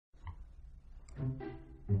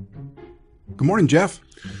Good morning, Jeff.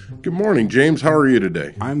 Good morning, James. How are you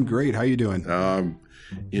today? I'm great. How you doing?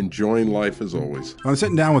 Enjoying life as always. I'm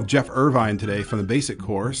sitting down with Jeff Irvine today from the basic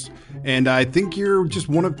course, and I think you're just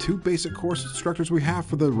one of two basic course instructors we have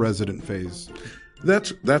for the resident phase.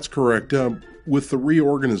 That's correct. With the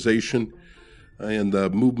reorganization and the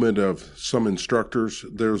movement of some instructors,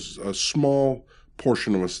 there's a small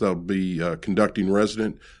portion of us that'll be conducting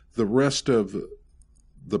resident. The rest of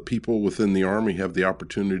the people within the Army have the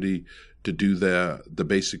opportunity to do the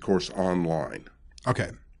basic course online.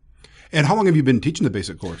 Okay. And how long have you been teaching the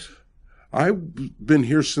basic course? I've been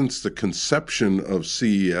here since the conception of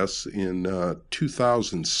CES in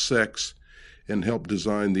 2006 and helped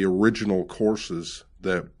design the original courses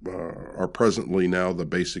that are presently now the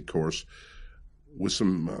basic course with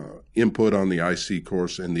some input on the IC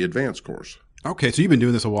course and the advanced course. Okay, so you've been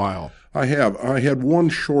doing this a while. I have. I had one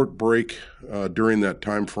short break during that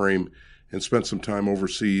time frame and spent some time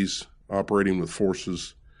overseas operating with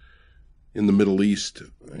forces in the Middle East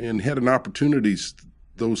and had an opportunity,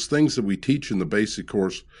 those things that we teach in the basic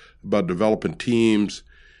course about developing teams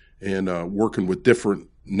and working with different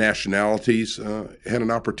nationalities, had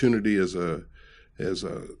an opportunity as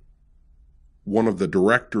one of the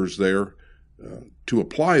directors there to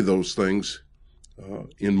apply those things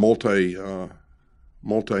in multinational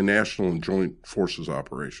and joint forces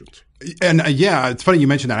operations. And yeah, it's funny you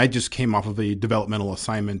mentioned that. I just came off of a developmental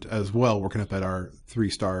assignment as well, working up at our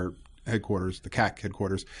 3-star headquarters, the CAC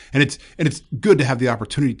headquarters. And it's good to have the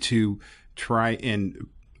opportunity to try and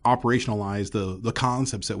operationalize the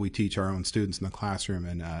concepts that we teach our own students in the classroom.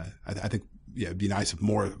 And I think it'd be nice if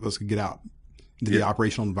more of us could get out into the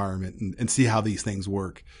operational environment and see how these things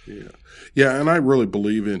work. Yeah, and I really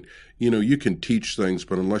believe in, you can teach things,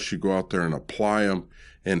 but unless you go out there and apply them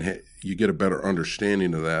and you get a better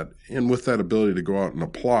understanding of that. And with that ability to go out and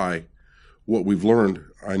apply what we've learned,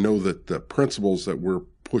 I know that the principles that we're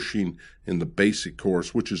pushing in the basic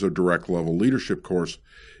course, which is a direct level leadership course,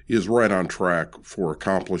 is right on track for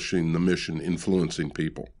accomplishing the mission, influencing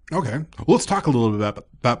people. Okay. Well, let's talk a little bit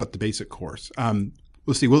about the basic course.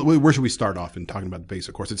 Let's see, where should we start off in talking about the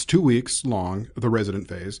basic course? It's 2 weeks long, the resident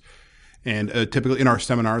phase. And typically in our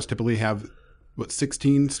seminars, have,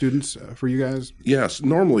 16 students for you guys? Yes,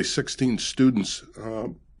 normally 16 students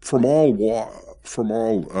from all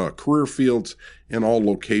career fields and all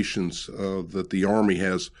locations that the Army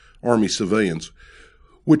has, Army civilians,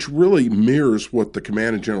 which really mirrors what the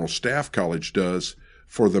Command and General Staff College does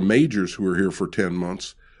for the majors who are here for 10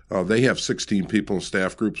 months. They have 16 people in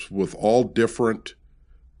staff groups with all different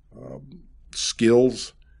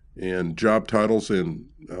skills and job titles and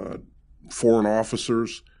foreign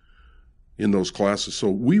officers in those classes. So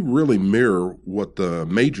we really mirror what the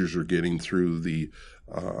majors are getting through the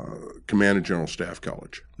Command and General Staff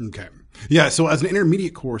College. Okay. Yeah, so as an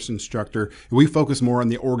intermediate course instructor, we focus more on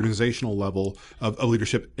the organizational level of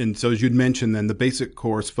leadership. And so as you'd mentioned, then the basic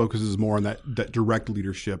course focuses more on that direct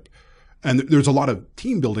leadership. And there's a lot of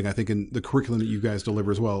team building, I think, in the curriculum that you guys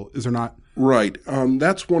deliver as well. Is there not? Right.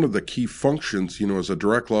 That's one of the key functions. As a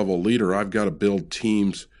direct level leader, I've got to build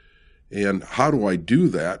teams. And how do I do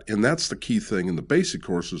that? And that's the key thing in the basic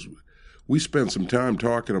courses. We spend some time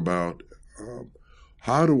talking about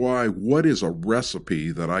what is a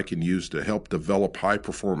recipe that I can use to help develop high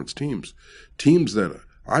performance teams that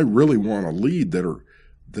I really want to lead that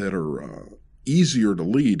are easier to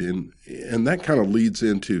lead. And that kind of leads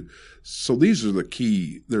into, so these are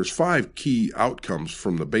there's 5 key outcomes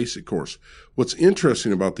from the basic course. What's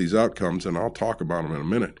interesting about these outcomes, and I'll talk about them in a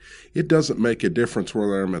minute, it doesn't make a difference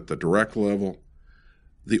whether I'm at the direct level,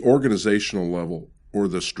 the organizational level, or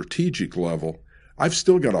the strategic level. I've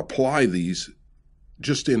still got to apply these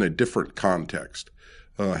just in a different context,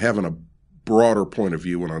 having a broader point of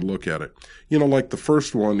view when I look at it. Like the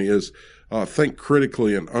first one is think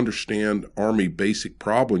critically and understand Army basic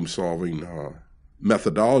problem-solving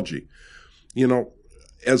methodology.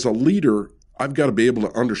 As a leader, I've got to be able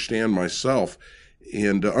to understand myself.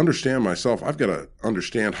 And to understand myself, I've got to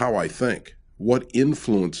understand how I think, what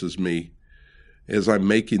influences me as I'm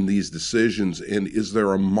making these decisions, and is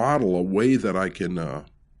there a model, a way that I can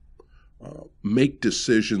make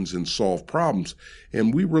decisions and solve problems.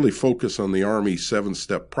 And we really focus on the Army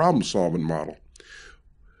 7-step problem-solving model,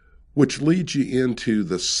 which leads you into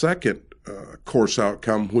the second course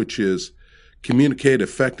outcome, which is communicate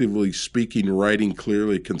effectively, speaking, writing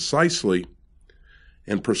clearly, concisely,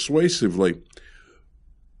 and persuasively.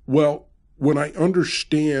 Well, when I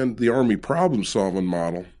understand the Army problem-solving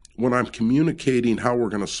model, when I'm communicating how we're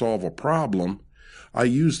going to solve a problem, I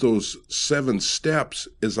use those 7 steps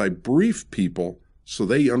as I brief people so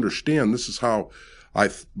they understand this is how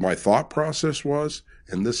my thought process was,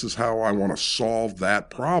 and this is how I want to solve that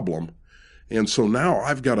problem. And so now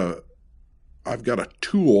I've got a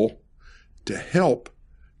tool to help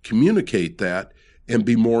communicate that and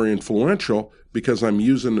be more influential, because I'm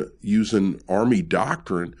using Army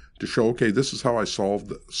doctrine to show, okay, this is how I solve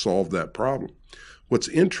that problem. What's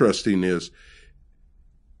interesting is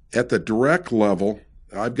at the direct level,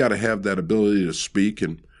 I've got to have that ability to speak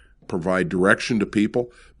and provide direction to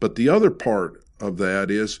people. But the other part of that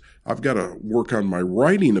is I've got to work on my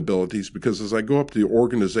writing abilities, because as I go up to the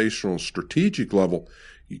organizational strategic level,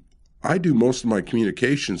 I do most of my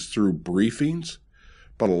communications through briefings,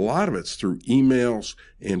 but a lot of it's through emails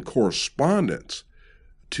and correspondence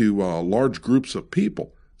to large groups of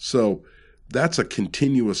people. So that's a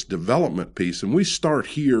continuous development piece. And we start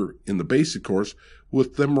here in the basic course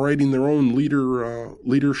with them writing their own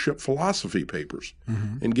leadership philosophy papers,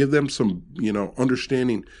 and give them some,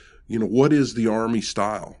 understanding, what is the Army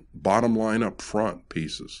style, bottom line up front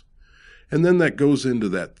pieces. And then that goes into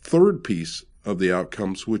that third piece of the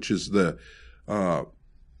outcomes, which is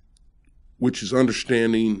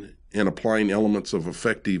understanding and applying elements of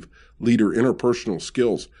effective leader interpersonal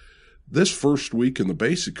skills. This first week in the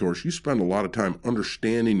basic course, you spend a lot of time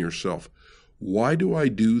understanding yourself. Why do I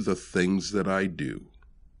do the things that I do?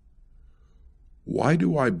 Why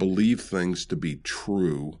do I believe things to be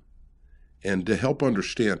true? And to help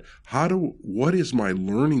understand what is my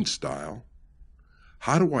learning style?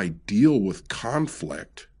 How do I deal with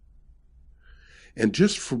conflict? And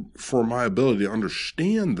just for my ability to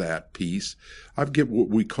understand that piece, I've get what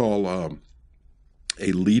we call a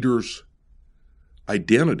leader's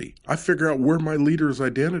identity. I figure out where my leader's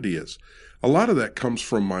identity is. A lot of that comes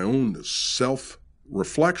from my own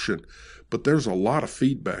self-reflection, but there's a lot of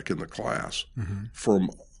feedback in the class from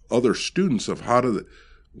other students of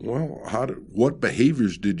what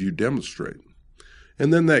behaviors did you demonstrate?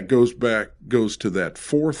 And then that goes to that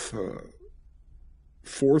fourth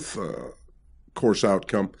course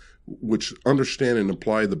outcome, which understand and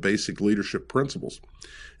apply the basic leadership principles.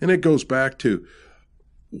 And it goes back to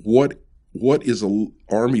what is an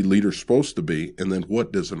Army leader supposed to be, and then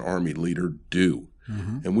what does an Army leader do?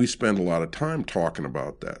 And we spend a lot of time talking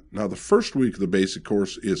about that. Now, the first week of the basic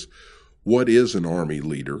course is what is an Army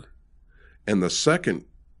leader, and the second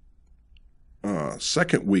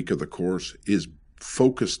week of the course is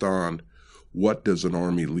focused on what does an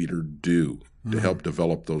Army leader do to help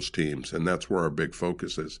develop those teams, and that's where our big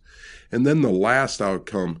focus is. And then the last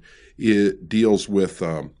outcome, it deals with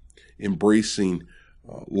embracing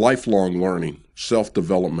lifelong learning,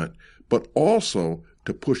 self-development, but also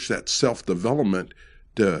to push that self-development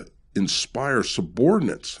to inspire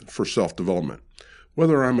subordinates for self-development.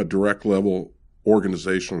 Whether I'm a direct level,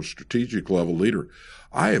 organizational, strategic level leader,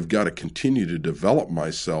 I have got to continue to develop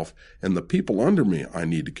myself, and the people under me I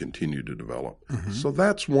need to continue to develop. So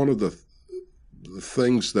that's one of the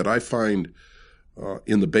things that I find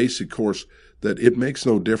in the basic course, that it makes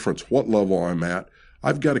no difference what level I'm at.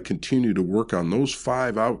 I've got to continue to work on those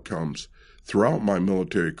 5 outcomes throughout my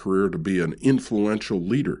military career to be an influential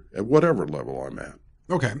leader at whatever level I'm at.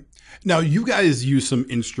 Okay. Now, you guys use some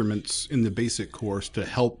instruments in the basic course to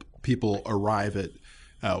help people arrive at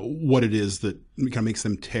what it is that kind of makes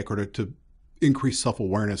them tick, or to increase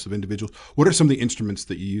self-awareness of individuals. What are some of the instruments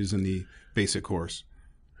that you use in the basic course?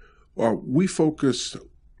 Well, we focus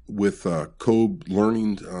with COBE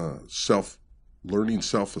learning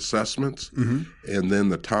self-assessments, and then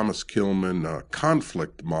the Thomas Kilmann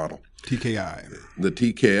conflict model. TKI. The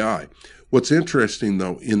TKI. What's interesting,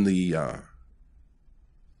 though, in the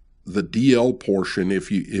DL portion,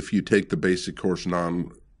 if you take the basic course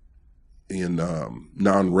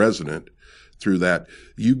non-resident through that,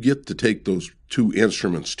 you get to take those 2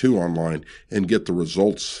 instruments too online and get the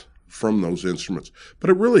results from those instruments. But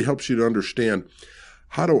it really helps you to understand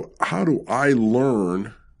how do I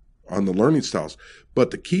learn on the learning styles.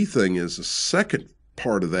 But the key thing is, the second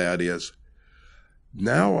part of that is,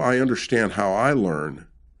 now I understand how I learn.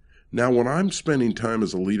 Now when I'm spending time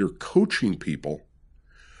as a leader coaching people,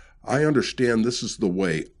 I understand this is the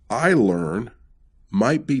way I learn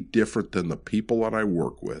might be different than the people that I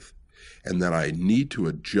work with, and that I need to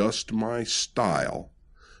adjust my style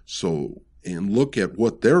and look at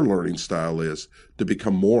what their learning style is to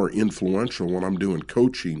become more influential when I'm doing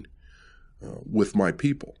coaching with my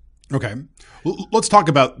people. Okay. Let's talk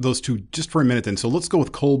about those 2 just for a minute then. So let's go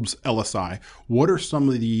with Kolb's LSI. What are some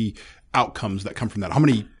of the outcomes that come from that? How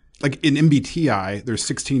many, like in MBTI, there's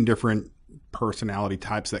 16 different personality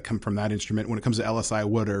types that come from that instrument. When it comes to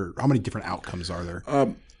LSI, how many different outcomes are there?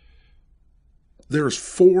 There's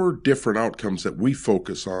 4 different outcomes that we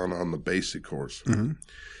focus on the basic course.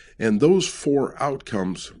 And those 4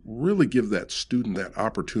 outcomes really give that student that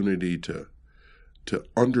opportunity to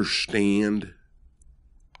understand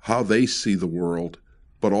how they see the world,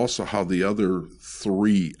 but also how the other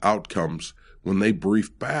 3 outcomes, when they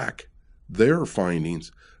brief back their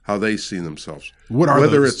findings, how they see themselves. What are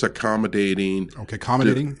Whether those? it's accommodating. Okay,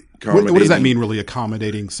 accommodating. What does that mean, really,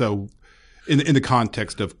 accommodating? So, in the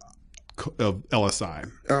context of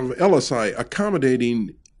LSI, LSI,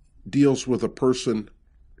 accommodating deals with a person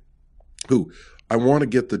who, I want to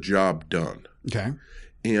get the job done. Okay.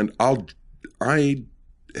 And I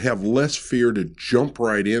have less fear to jump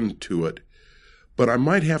right into it, but I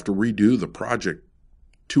might have to redo the project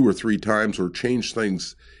 2 or 3 times or change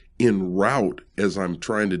things in route as I'm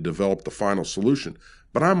trying to develop the final solution.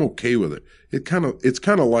 But I'm okay with it. It's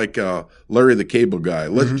kind of like Larry the Cable Guy.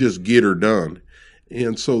 Let's just get her done.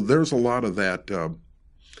 And so there's a lot of that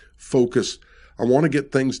focus. I want to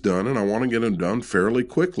get things done, and I want to get them done fairly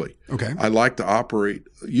quickly. Okay. I like to operate.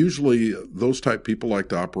 Usually, those type people like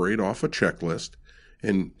to operate off a checklist,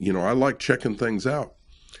 and I like checking things out.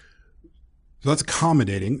 So that's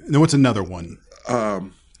accommodating. And then what's another one?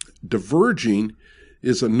 Diverging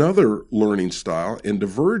is another learning style, and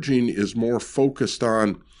diverging is more focused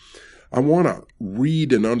on, I want to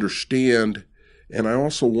read and understand, and I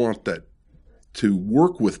also want that to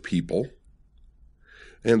work with people.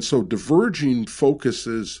 And so diverging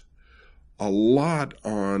focuses a lot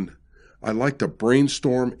on, I like to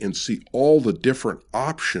brainstorm and see all the different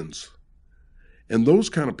options. And those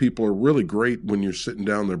kind of people are really great when you're sitting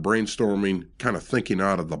down there brainstorming, kind of thinking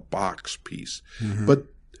out of the box piece. But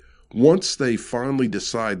once they finally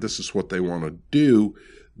decide this is what they want to do,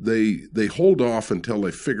 they hold off until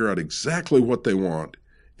they figure out exactly what they want,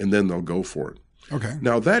 and then they'll go for it. Okay.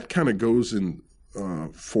 Now that kind of goes in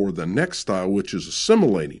for the next style, which is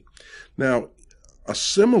assimilating. Now,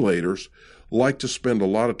 assimilators like to spend a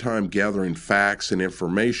lot of time gathering facts and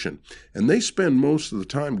information, and they spend most of the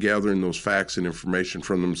time gathering those facts and information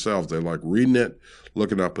from themselves. They like reading it,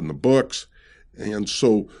 looking up in the books, and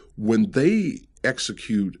so when they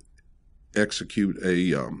execute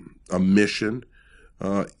a mission,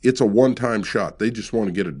 it's a one-time shot. They just want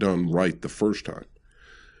to get it done right the first time.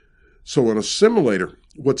 So an assimilator,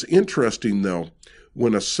 what's interesting though,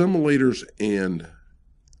 when assimilators and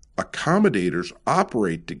accommodators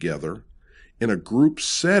operate together in a group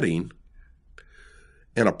setting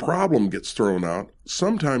and a problem gets thrown out,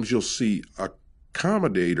 sometimes you'll see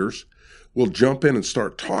accommodators will jump in and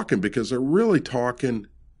start talking because they're really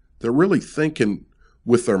thinking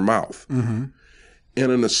with their mouth. And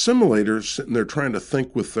an assimilator is sitting there trying to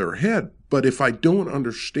think with their head. But if I don't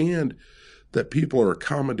understand that people are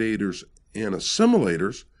accommodators and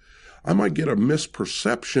assimilators, I might get a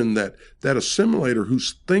misperception that assimilator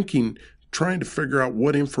who's thinking, trying to figure out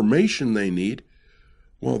what information they need,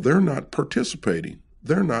 well, they're not participating.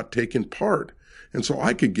 They're not taking part. And so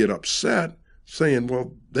I could get upset saying,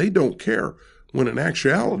 well, they don't care, when in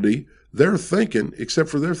actuality, they're thinking, except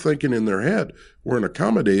for they're thinking in their head, where an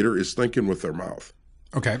accommodator is thinking with their mouth.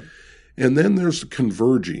 Okay. And then there's the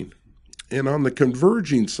converging. And on the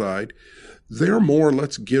converging side, they're more,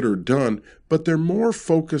 let's get her done, but they're more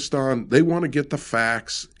focused on, they want to get the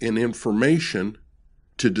facts and information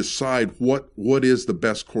to decide what is the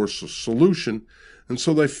best course of solution. And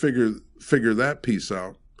so they figure that piece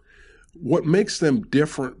out. What makes them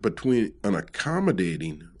different between an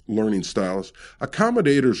accommodating learning styles,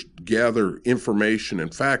 accommodators gather information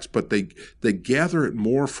and facts, but they gather it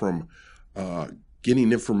more from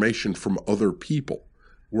getting information from other people.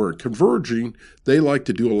 Where converging, they like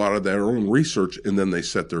to do a lot of their own research, and then they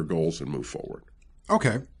set their goals and move forward.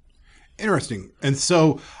 Okay. Interesting. And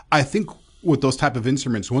so I think with those type of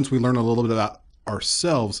instruments, once we learn a little bit about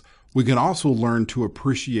ourselves, we can also learn to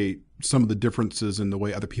appreciate some of the differences in the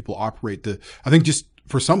way other people operate. I think just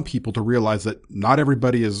for some people to realize that not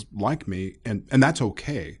everybody is like me, and that's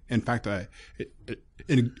okay. In fact, I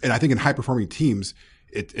think in high-performing teams,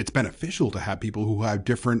 it's beneficial to have people who have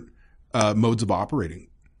different modes of operating.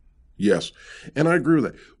 Yes, and I agree with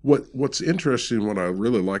that. What's interesting, what I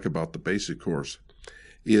really like about the basic course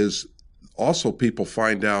is also people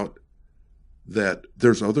find out that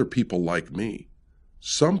there's other people like me.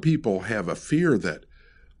 Some people have a fear that,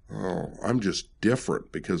 oh, I'm just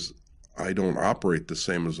different because I don't operate the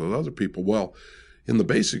same as those other people. Well, in the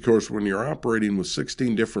basic course, when you're operating with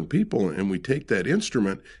 16 different people and we take that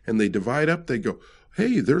instrument and they divide up, they go,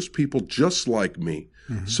 hey, there's people just like me.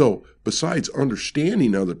 So besides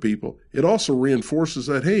understanding other people, it also reinforces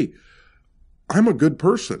that, hey, I'm a good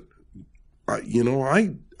person. I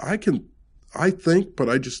think, but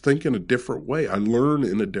I just think in a different way. I learn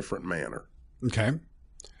in a different manner. Okay.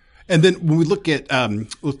 And then when we look at,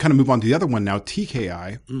 we'll kind of move on to the other one now,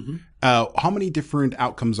 TKI. Mm-hmm. How many different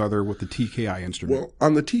outcomes are there with the TKI instrument? Well,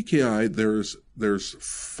 on the TKI, there's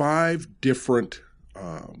 5 different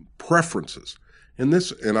preferences. And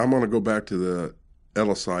I'm going to go back to the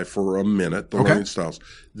LSI for a minute, the learning styles.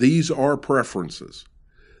 These are preferences.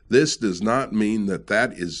 This does not mean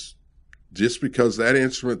that is, just because that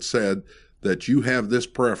instrument said that you have this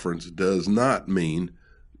preference, does not mean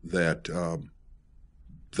that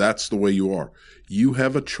that's the way you are. You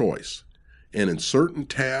have a choice. And in certain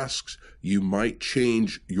tasks, you might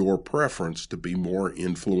change your preference to be more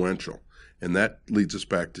influential. And that leads us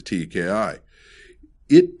back to TKI.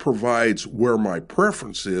 It provides where my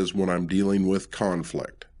preference is when I'm dealing with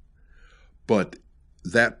conflict. But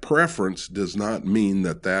that preference does not mean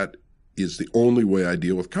that is the only way I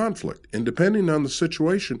deal with conflict. And depending on the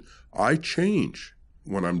situation, I change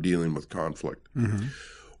when I'm dealing with conflict. Mm-hmm.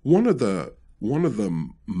 One of the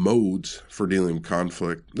modes for dealing with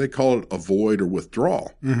conflict, they call it avoid or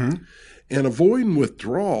withdrawal. Mm-hmm. And avoid and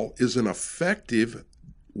withdrawal is an effective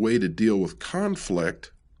way to deal with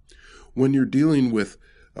conflict when you're dealing with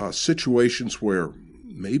situations where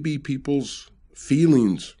maybe people's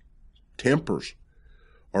feelings, tempers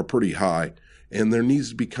are pretty high, and there needs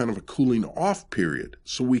to be kind of a cooling off period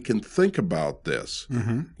so we can think about this.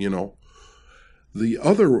 Mm-hmm. The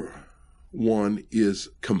other one is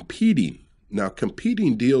competing. Now,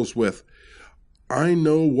 competing deals with, I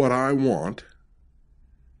know what I want,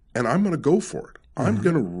 and I'm going to go for it. Mm-hmm. I'm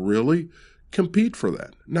going to really compete for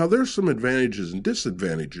that. Now, there's some advantages and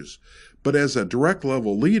disadvantages, but as a direct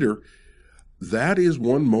level leader, that is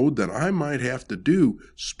one mode that I might have to do,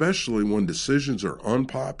 especially when decisions are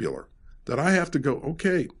unpopular, that I have to go,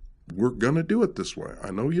 okay, we're going to do it this way.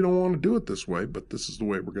 I know you don't want to do it this way, but this is the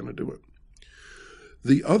way we're going to do it.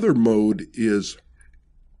 The other mode is,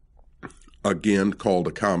 again, called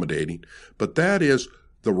accommodating, but that is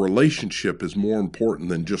the relationship is more important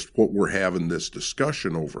than just what we're having this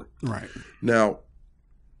discussion over. Right. Now,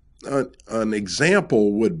 an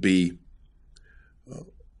example would be,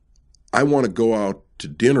 I want to go out to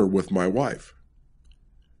dinner with my wife.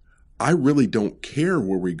 I really don't care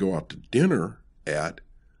where we go out to dinner at.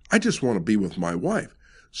 I just want to be with my wife.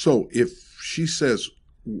 So if she says,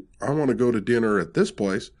 I want to go to dinner at this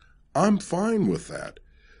place, I'm fine with that.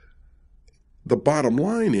 The bottom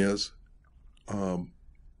line is,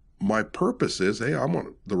 my purpose is, hey,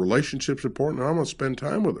 the relationship's important and I want to spend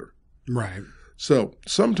time with her. Right. So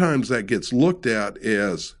sometimes that gets looked at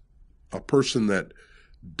as a person that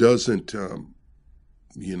doesn't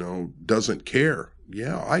care.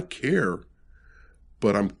 Yeah, I care,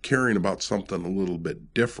 but I'm caring about something a little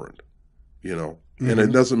bit different, Mm-hmm. And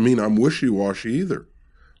it doesn't mean I'm wishy-washy either.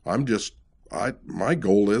 My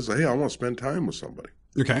goal is, hey, I want to spend time with somebody.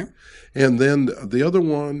 Okay. And then the other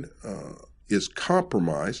one is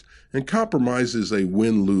compromise, and compromise is a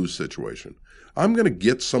win-lose situation. I'm going to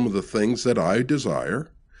get some of the things that I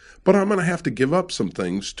desire, but I'm going to have to give up some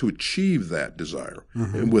things to achieve that desire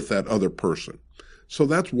and with that other person. So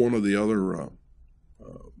that's one of the other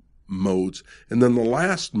modes. And then the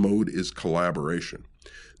last mode is collaboration.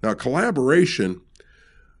 Now, collaboration,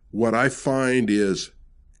 what I find is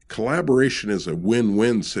collaboration is a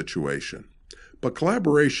win-win situation, but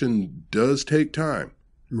collaboration does take time.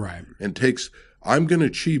 Right. And I'm going to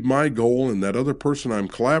achieve my goal, and that other person I'm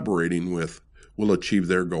collaborating with will achieve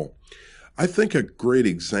their goal. I think a great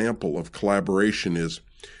example of collaboration is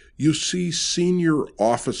you see senior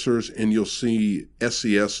officers and you'll see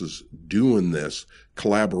SESs doing this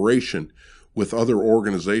collaboration with other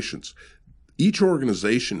organizations. Each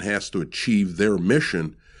organization has to achieve their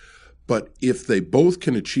mission, but if they both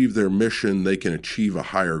can achieve their mission, they can achieve a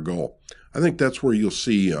higher goal. I think that's where you'll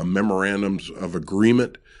see memorandums of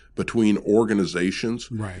agreement between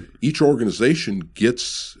organizations. Right. Each organization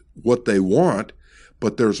gets what they want,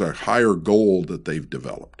 but there's a higher goal that they've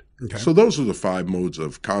developed. Okay. So those are the 5 modes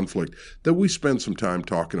of conflict that we spend some time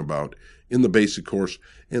talking about in the basic course,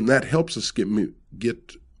 and that helps us get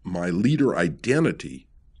my leader identity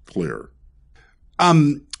clear.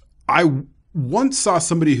 I once saw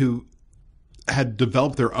somebody who had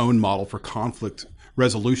developed their own model for conflict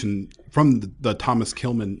resolution from the Thomas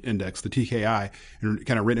Kilmann Index, the TKI, and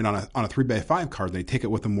kind of written it on a 3x5 card, and they take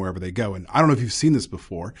it with them wherever they go. And I don't know if you've seen this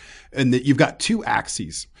before, and that you've got 2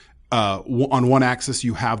 axes. On one axis,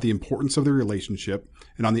 you have the importance of the relationship,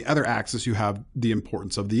 and on the other axis, you have the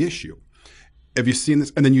importance of the issue. Have you seen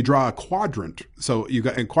this? And then you draw a quadrant. So you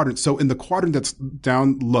got a quadrant. So in the quadrant that's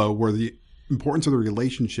down low, where the importance of the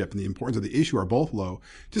relationship and the importance of the issue are both low,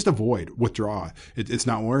 just withdraw. It's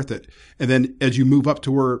not worth it. And then as you move up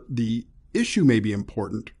to where the issue may be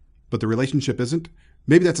important, but the relationship isn't,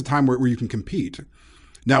 maybe that's a time where you can compete.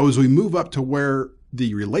 Now, as we move up to where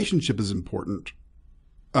the relationship is important,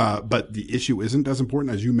 but the issue isn't as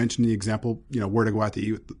important, as you mentioned the example, where to go out to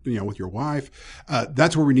eat with your wife,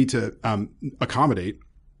 that's where we need to accommodate.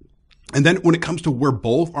 And then when it comes to where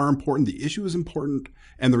both are important, the issue is important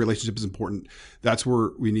and the relationship is important, that's where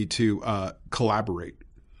we need to collaborate.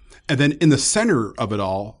 And then in the center of it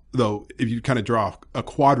all, though, if you kind of draw a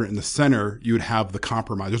quadrant in the center, you would have the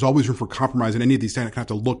compromise. There's always room for compromise in any of these things. I kind of have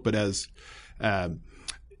to look, but as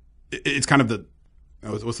it's kind of the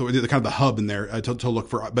hub in there to look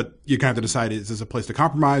for. But you kind of have to decide: is this a place to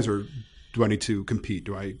compromise, or do I need to compete?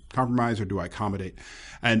 Do I compromise or do I accommodate?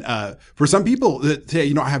 And for some people that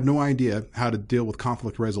say, I have no idea how to deal with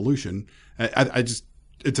conflict resolution.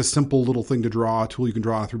 It's a simple little thing to draw, a tool you can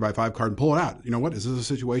draw on a 3x5 card and pull it out. You know what? Is this a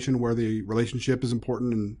situation where the relationship is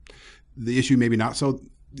important and the issue maybe not so?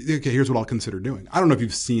 Okay, here's what I'll consider doing. I don't know if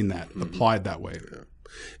you've seen that applied that way. Yeah.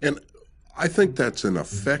 And I think that's an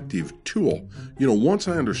effective tool. Once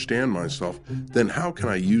I understand myself, then how can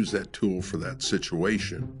I use that tool for that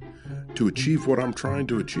situation to achieve what I'm trying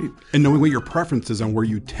to achieve? And knowing what your preference is on where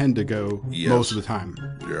you tend to go most of the time.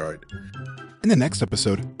 You're right. In the next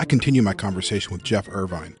episode, I continue my conversation with Jeff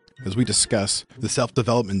Irvine as we discuss the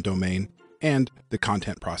self-development domain and the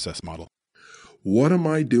content process model. What am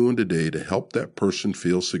I doing today to help that person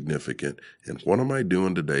feel significant? And what am I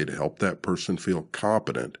doing today to help that person feel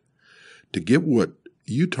competent? To get what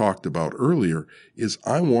you talked about earlier is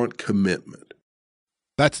I want commitment.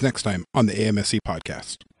 That's next time on the AMSC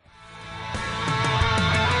podcast.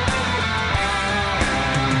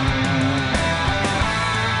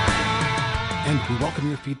 And we welcome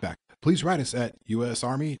your feedback. Please write us at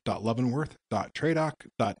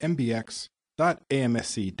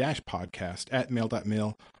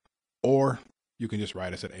usarmy.leavenworth.tradoc.mbx.amsc-podcast@mail.mil, or you can just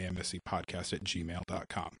write us at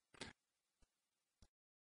amscpodcast@gmail.com.